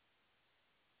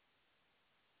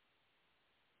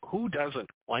 Who doesn't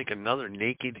like another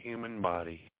naked human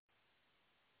body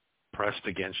pressed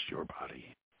against your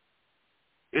body?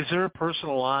 Is there a person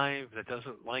alive that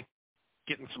doesn't like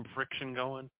getting some friction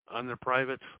going on their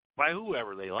privates by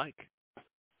whoever they like?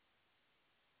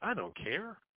 I don't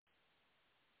care.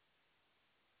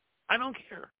 I don't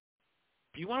care.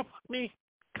 If you want to fuck me,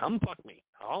 come fuck me.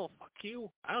 I'll fuck you.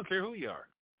 I don't care who you are.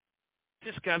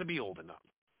 Just got to be old enough.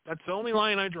 That's the only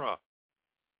line I draw.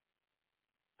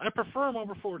 I prefer them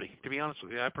over 40, to be honest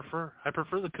with you. I prefer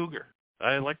the cougar.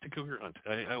 I like the cougar hunt.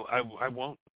 I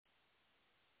won't.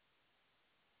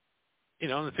 You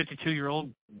know, the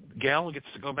 52-year-old gal gets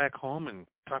to go back home and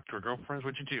talk to her girlfriends.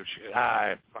 What'd you do?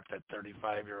 I fucked that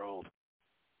 35-year-old.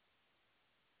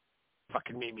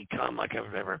 Fucking made me come like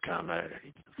I've ever come.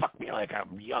 Fuck me like a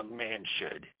young man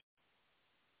should.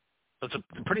 That's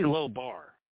a pretty low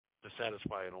bar to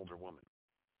satisfy an older woman.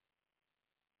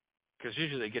 Because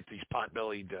usually they get these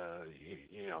pot-bellied,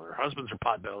 their husbands are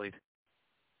pot-bellied.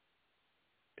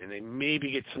 And they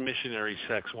maybe get some missionary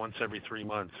sex once every 3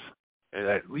 months. And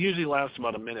that usually lasts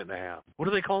about a minute and a half. What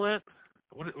do they call that?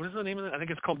 What is the name of that? I think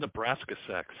it's called Nebraska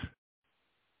sex.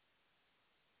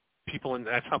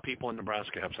 That's how people in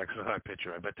Nebraska have sex. That's how I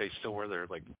picture. I bet they still wear their,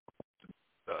 what's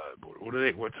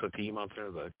the team out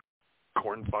there? The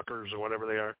corn fuckers or whatever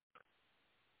they are?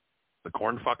 The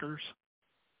corn fuckers?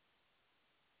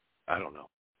 I don't know.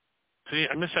 See,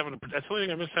 that's the only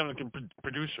thing I miss having a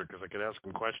producer, because I could ask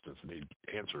him questions and he'd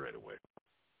answer right away.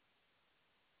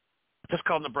 It's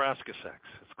called Nebraska sex.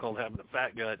 It's called having a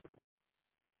fat gut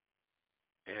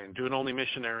and doing only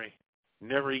missionary.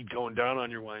 Never eat going down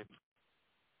on your wife.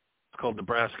 It's called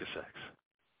Nebraska sex.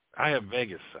 I have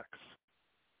Vegas sex.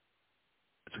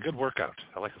 It's a good workout.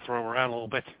 I like to throw them around a little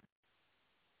bit,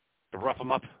 to rough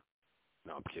them up.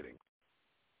 No, I'm kidding.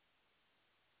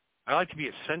 I like to be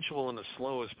as sensual and as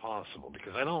slow as possible,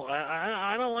 because I don't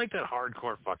like that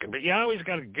hardcore fucking. But you always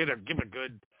got to give a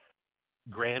good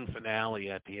grand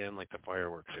finale at the end, like the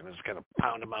fireworks, and just kind of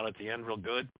pound them out at the end real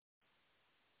good.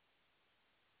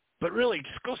 But really,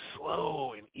 just go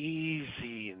slow and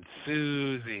easy and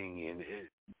soothing, and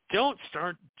don't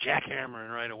start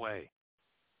jackhammering right away.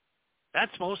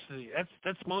 That's most of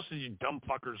you dumb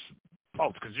fuckers'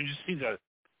 fault, because you just see it's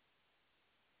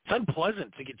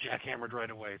unpleasant to get jackhammered right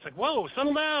away. It's like, whoa,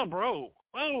 settle down, bro.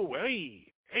 Whoa,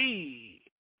 hey.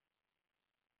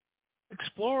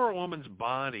 Explore a woman's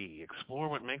body. Explore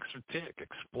what makes her tick.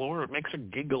 Explore what makes her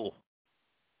giggle.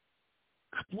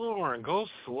 Explore and go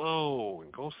slow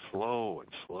and go slow and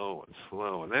slow and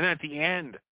slow. And then at the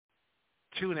end,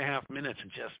 2.5 minutes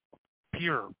of just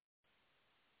pure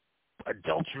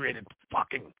adulterated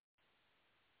fucking.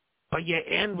 But you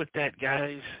end with that,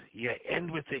 guys. You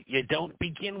end with it. You don't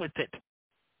begin with it.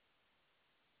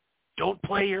 Don't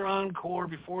play your encore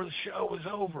before the show is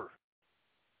over.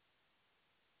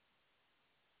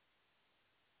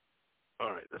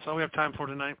 All right, that's all we have time for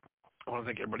tonight. I want to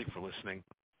thank everybody for listening.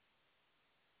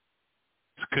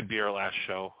 This could be our last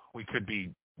show. We could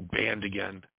be banned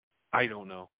again. I don't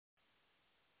know.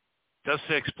 It does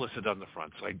say explicit on the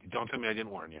front, so don't tell me I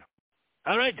didn't warn you.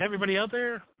 All right, to everybody out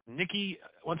there, Nikki,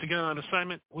 once again on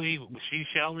assignment. She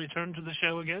shall return to the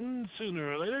show again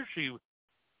sooner or later. She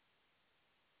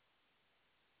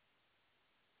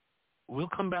will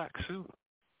come back soon.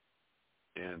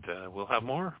 And we'll have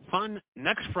more fun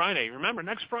next Friday. Remember,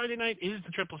 next Friday night is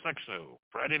the Triple X Show.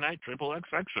 Friday night, Triple X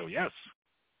Show, yes.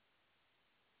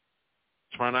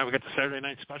 Tomorrow night we got the Saturday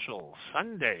night special.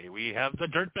 Sunday we have the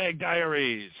Dirtbag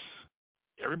Diaries.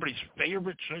 everybody's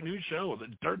favorite new show, the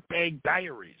Dirtbag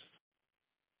Diaries,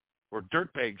 where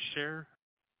dirtbags share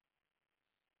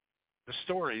the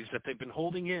stories that they've been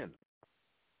holding in,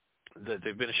 that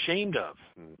they've been ashamed of.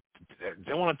 They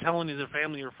don't want to tell any of their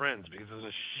family or friends because of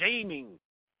the shaming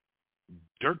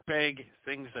dirtbag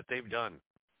things that they've done.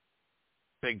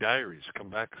 Big Diaries come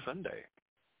back Sunday.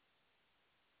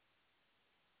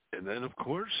 And then, of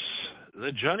course,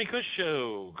 the Johnny Cush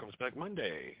Show comes back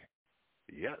Monday.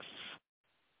 Yes.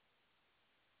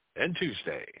 And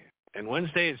Tuesday. And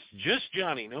Wednesday, it's just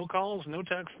Johnny. No calls, no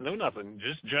texts, no nothing.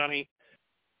 Just Johnny.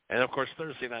 And, of course,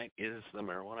 Thursday night is the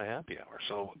Marijuana Happy Hour.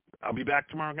 So I'll be back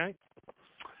tomorrow night.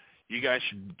 You guys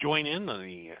should join in on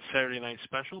the Saturday night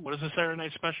special. What is the Saturday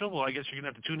night special? Well, I guess you're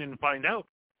going to have to tune in and find out.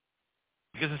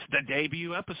 Because it's the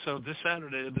debut episode this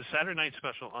Saturday, the Saturday night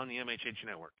special on the MHH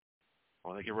Network. I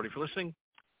want to get ready for listening.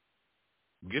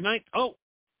 Good night. Oh,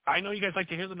 I know you guys like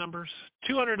to hear the numbers.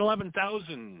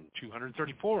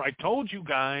 211,234. I told you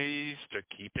guys to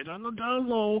keep it on the down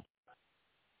low.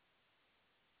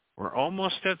 We're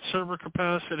almost at server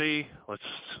capacity. Let's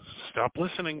stop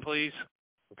listening, please.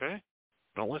 Okay?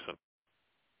 Don't listen.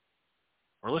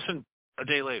 Or listen a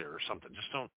day later or something.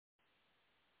 Just don't.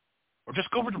 Or just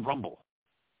go over to Rumble.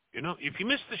 You know, if you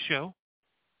missed the show,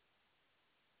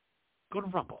 go to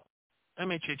Rumble.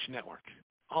 MHH Network.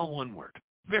 All one word.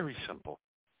 Very simple.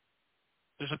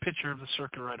 There's a picture of the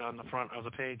circuit right on the front of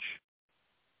the page.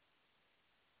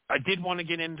 I did want to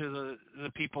get into the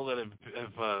people that have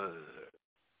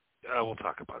we'll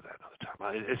talk about that another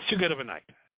time. It's too good of a night.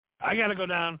 I got to go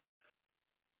down.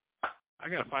 I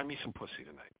got to find me some pussy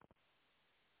tonight.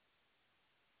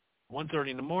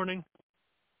 1:30 in the morning.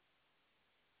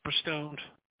 Super stoned.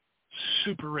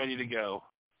 Super ready to go.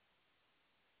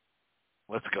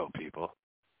 Let's go, people.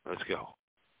 Let's go.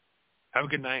 Have a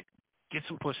good night. Get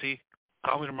some pussy.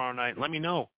 Call me tomorrow night. Let me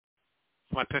know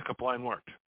if my pickup line worked.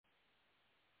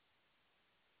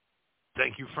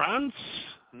 Thank you, France.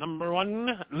 Number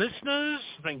one listeners.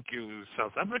 Thank you,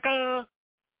 South Africa.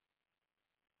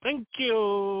 Thank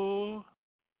you,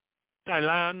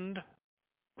 Thailand.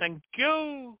 Thank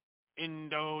you,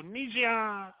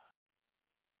 Indonesia.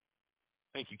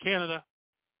 Thank you, Canada.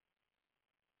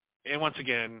 And once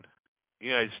again,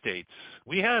 United States.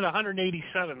 We had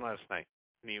 187 last night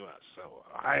in the U.S., so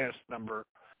highest number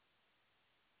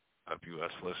of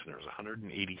U.S. listeners,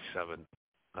 187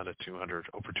 out of 200,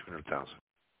 over 200,000.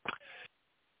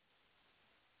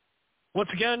 Once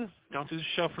again, don't do the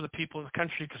show for the people in the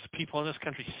country because the people in this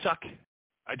country suck.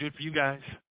 I do it for you guys.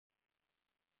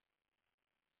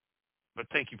 But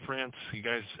thank you, France. You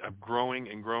guys are growing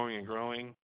and growing and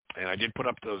growing. And I did put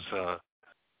up those,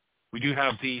 we do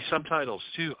have the subtitles,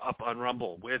 too, up on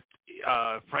Rumble with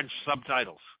French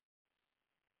subtitles.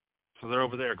 So they're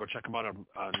over there. Go check them out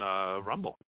on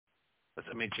Rumble. That's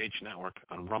MHH Network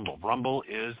on Rumble. Rumble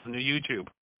is the new YouTube.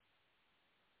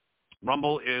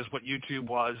 Rumble is what YouTube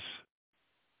was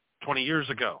 20 years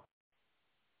ago.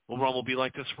 Will Rumble be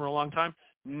like this for a long time?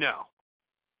 No.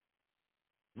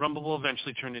 Rumble will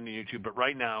eventually turn into YouTube, but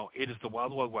right now it is the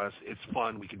Wild Wild West. It's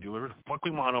fun. We can do whatever the fuck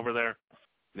we want over there.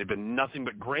 They've been nothing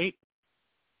but great,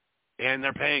 and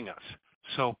they're paying us.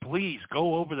 So please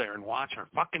go over there and watch our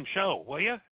fucking show, will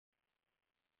you?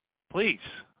 Please.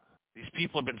 These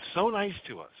people have been so nice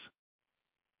to us.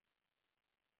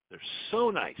 They're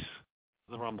so nice,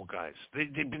 the Rumble guys.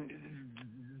 They've been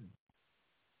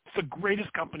it's the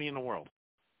greatest company in the world.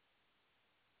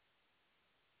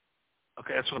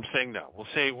 Okay, that's what I'm saying now. We'll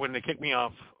say when they kick me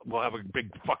off, we'll have a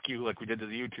big fuck you like we did to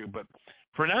the YouTube. But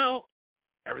for now,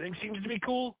 everything seems to be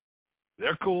cool.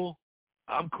 They're cool.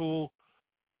 I'm cool.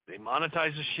 They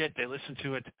monetize the shit. They listen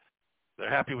to it. They're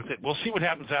happy with it. We'll see what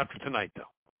happens after tonight,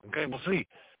 though. Okay, we'll see.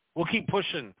 We'll keep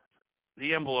pushing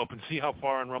the envelope and see how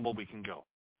far on Rumble we can go.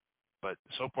 But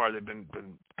so far, they've been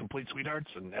complete sweethearts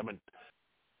and haven't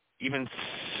even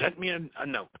sent me a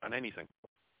note on anything.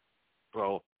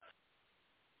 So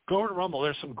go over to Rumble.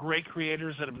 There's some great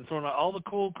creators that have been thrown out. All the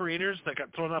cool creators that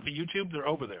got thrown off of YouTube, they're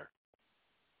over there.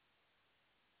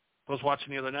 I was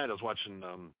watching the other night. I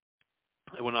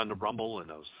went on to Rumble,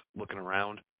 and I was looking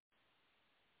around.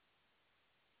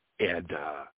 And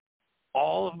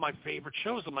all of my favorite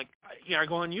shows, I'm like, I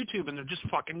go on YouTube, and they're just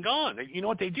fucking gone. You know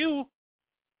what they do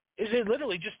is they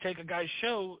literally just take a guy's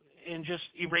show and just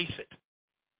erase it.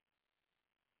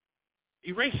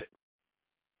 Erase it.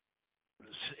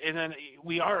 And then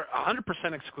we are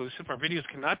 100% exclusive. Our videos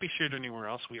cannot be shared anywhere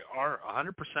else. We are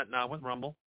 100% now with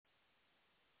Rumble.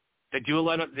 They do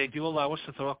allow us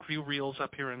to throw a few reels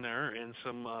up here and there, and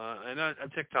some and a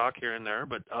TikTok here and there.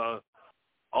 But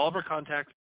all of our content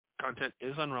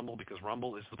is on Rumble because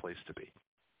Rumble is the place to be.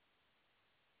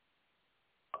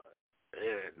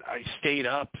 I stayed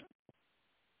up.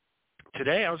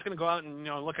 Today I was going to go out and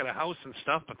look at a house and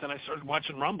stuff, but then I started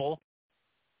watching Rumble.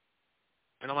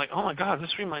 And I'm like, oh, my God,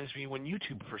 this reminds me when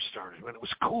YouTube first started, when it was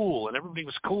cool and everybody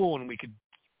was cool and we could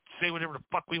say whatever the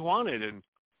fuck we wanted. And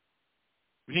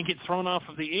we didn't get thrown off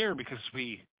of the air because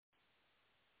we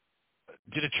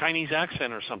did a Chinese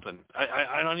accent or something.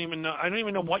 I don't even know. I don't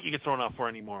even know what you get thrown off for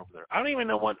anymore over there. I don't even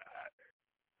know.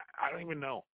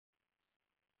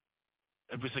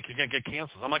 It was like you're going to get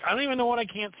canceled. I'm like, I don't even know what I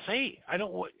can't say. I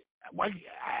don't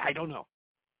know.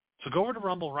 So go over to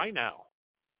Rumble right now.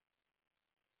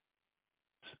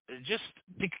 Just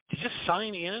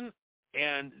sign in,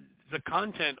 and the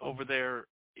content over there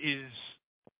is,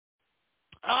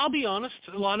 I'll be honest,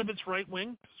 a lot of it's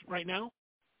right-wing right now.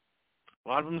 A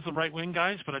lot of them is the right-wing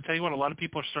guys, but I tell you what, a lot of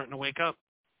people are starting to wake up.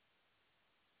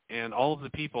 And all of the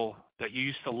people that you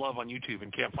used to love on YouTube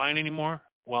and can't find anymore,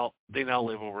 well, they now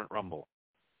live over at Rumble.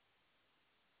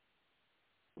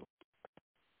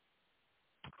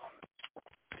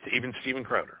 Even Steven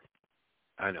Crowder.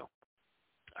 I know.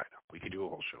 We could do a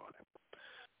whole show on him.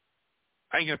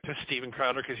 I ain't going to piss Steven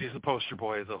Crowder because he's the poster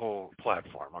boy of the whole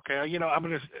platform, okay?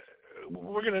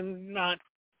 We're going to not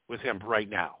with him right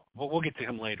now. We'll get to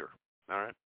him later, all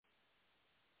right?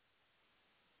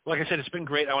 Like I said, it's been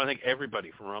great. I want to thank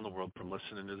everybody from around the world from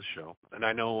listening to the show. And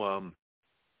I know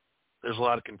there's a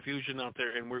lot of confusion out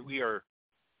there, and we are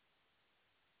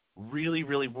really,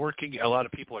 really working. A lot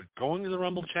of people are going to the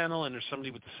Rumble channel, and there's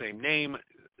somebody with the same name.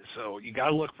 So you got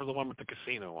to look for the one with the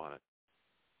casino on it.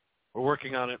 We're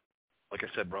working on it. Like I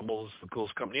said, Rumble is the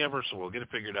coolest company ever, so we'll get it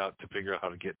figured out to figure out how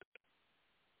to get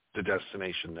the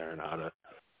destination there and how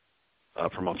to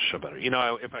promote the show better.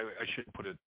 If I should put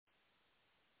it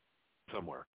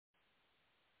somewhere.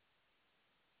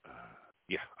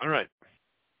 Yeah, all right.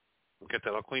 We'll get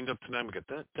that all cleaned up tonight. We got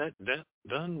that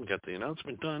done. We got the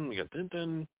announcement done. We got that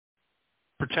done.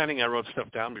 Pretending I wrote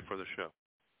stuff down before the show.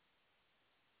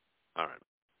 All right.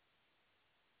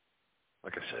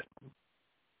 Like I said,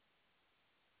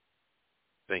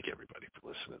 thank everybody for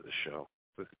listening to the show.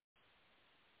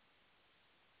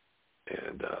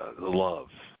 And the love.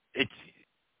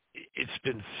 It's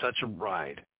been such a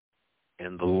ride.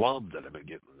 And the love that I've been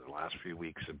getting in the last few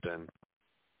weeks it's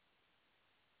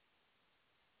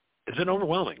been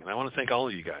overwhelming. And I want to thank all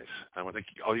of you guys. I want to thank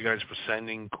all you guys for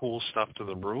sending cool stuff to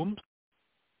the room.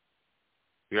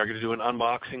 We are going to do an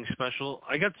unboxing special.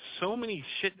 I got so many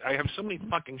shit. I have so many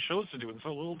fucking shows to do in so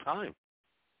little time.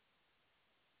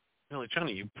 Like,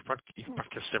 Johnny, you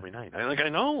broadcast every night. I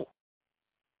know.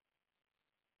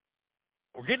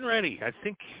 We're getting ready. I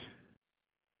think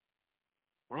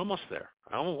we're almost there.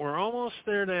 We're almost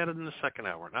there to add it in the second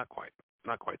hour. Not quite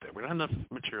there. We don't have enough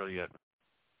material yet.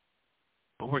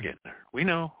 But we're getting there. We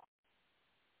know.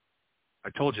 I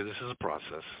told you this is a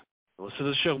process. Listen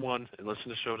to show 1 and listen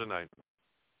to show tonight.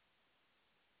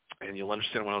 And you'll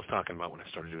understand what I was talking about when I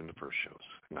started doing the first shows.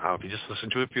 Now, if you just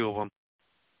listen to a few of them,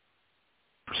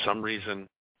 for some reason,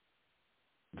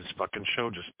 this fucking show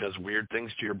just does weird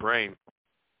things to your brain.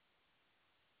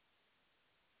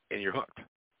 And you're hooked.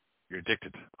 You're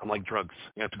addicted. Unlike drugs.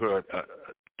 You have to go to a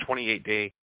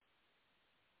 28-day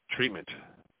treatment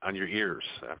on your ears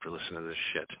after listening to this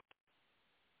shit.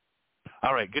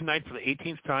 All right, good night for the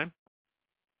 18th time.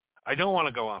 I don't want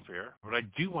to go off air, but I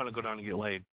do want to go down and get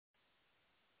laid.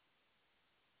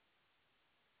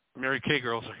 Mary Kay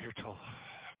girls are here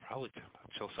probably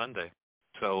till Sunday.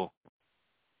 So,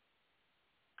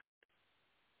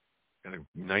 got a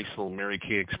nice little Mary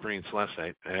Kay experience last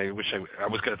night. I wish I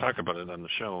was going to talk about it on the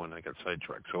show, and I got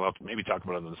sidetracked. So I'll maybe talk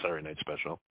about it on the Saturday night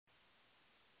special.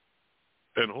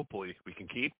 And hopefully we can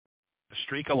keep the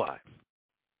streak alive.